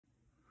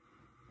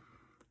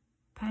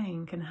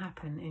pain can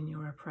happen in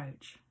your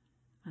approach,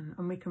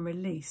 and we can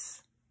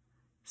release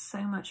so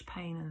much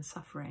pain and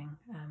suffering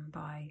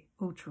by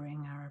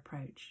altering our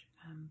approach,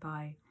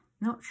 by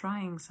not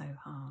trying so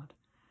hard,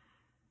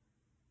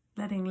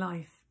 letting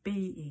life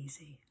be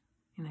easy.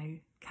 You know,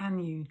 can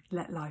you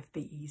let life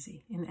be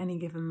easy in any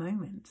given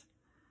moment?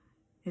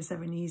 Is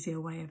there an easier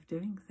way of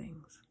doing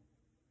things?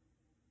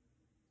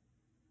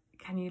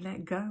 Can you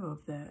let go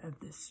of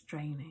the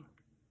straining?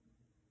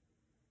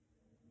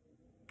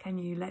 Can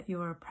you let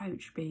your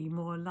approach be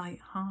more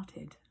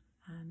light-hearted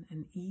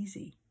and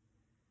easy?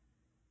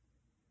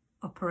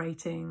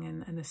 Operating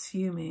and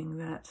assuming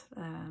that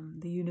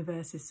the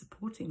universe is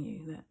supporting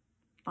you, that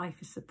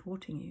life is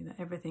supporting you, that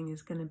everything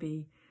is going to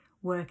be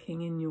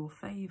working in your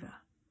favour.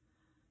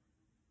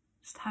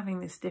 Just having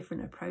this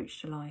different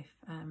approach to life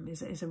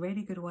is a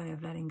really good way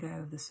of letting go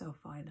of the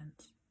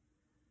self-violence.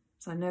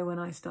 So I know when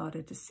I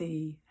started to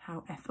see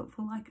how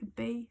effortful I could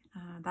be,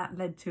 that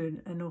led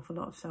to an awful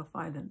lot of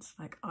self-violence,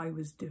 like I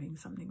was doing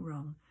something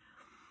wrong.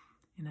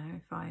 You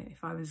know,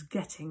 if I was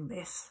getting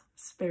this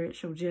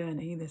spiritual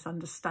journey, this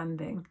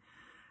understanding,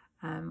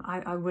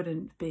 I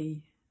wouldn't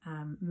be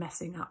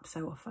messing up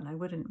so often. I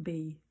wouldn't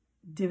be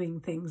doing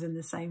things in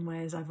the same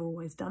way as I've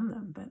always done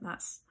them. But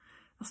that's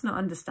not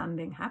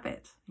understanding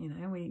habit. You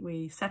know,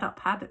 we set up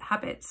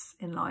habits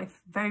in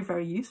life, very,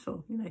 very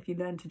useful. You know, if you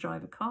learn to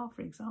drive a car,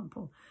 for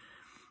example,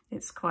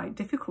 it's quite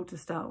difficult to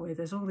start with.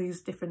 There's all these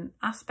different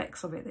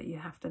aspects of it that you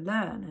have to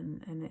learn,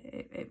 and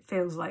it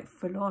feels like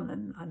full on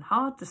and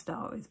hard to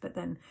start with. But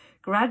then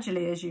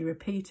gradually, as you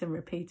repeat and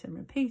repeat and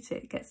repeat,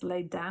 it gets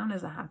laid down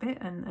as a habit,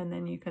 and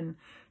then you can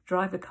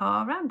drive a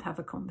car and have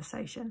a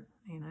conversation,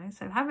 you know.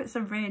 So habits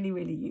are really,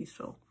 really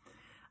useful.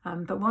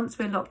 But once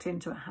we're locked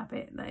into a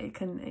habit, it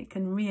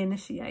can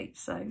reinitiate.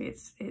 So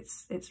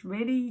it's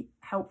really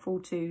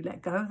helpful to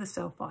let go of the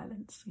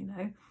self-violence, you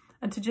know,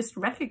 and to just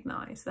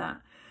recognise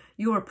that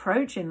your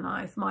approach in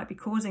life might be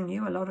causing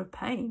you a lot of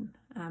pain,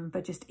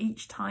 but just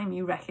each time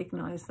you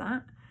recognise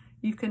that,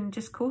 you can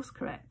just course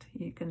correct.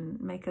 You can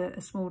make a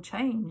small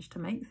change to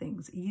make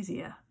things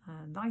easier,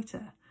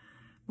 lighter,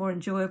 more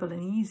enjoyable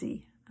and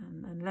easy,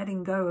 and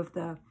letting go of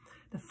the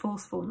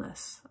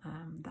forcefulness,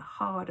 the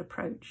hard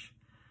approach,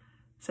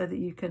 so that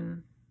you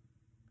can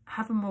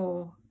have a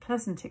more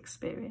pleasant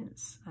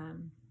experience,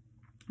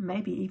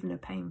 maybe even a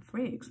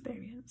pain-free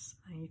experience.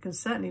 And you can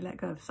certainly let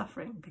go of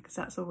suffering, because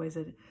that's always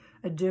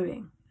a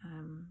doing.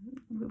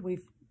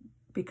 We've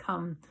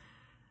become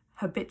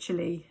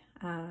habitually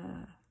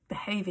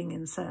behaving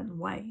in certain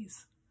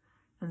ways.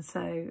 And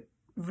so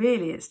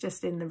really it's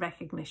just in the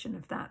recognition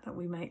of that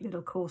we make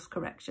little course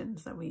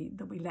corrections, that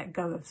we let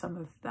go of some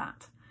of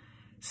that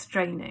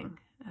straining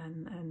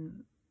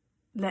and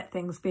let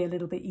things be a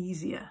little bit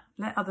easier.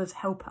 Let others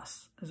help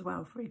us as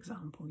well, for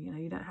example. You know,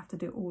 you don't have to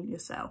do it all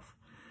yourself.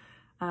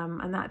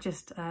 And that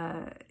just,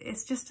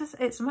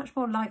 it's a much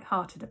more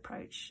light-hearted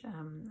approach.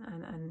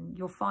 And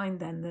you'll find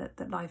then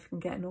that life can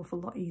get an awful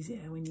lot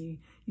easier when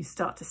you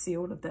start to see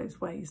all of those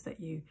ways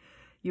that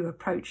you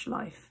approach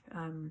life,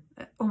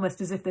 almost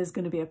as if there's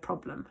going to be a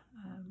problem.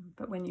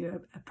 But when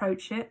you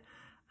approach it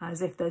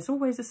as if there's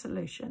always a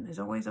solution, there's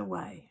always a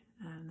way,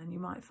 and then you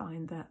might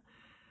find that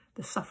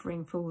the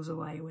suffering falls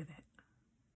away with it.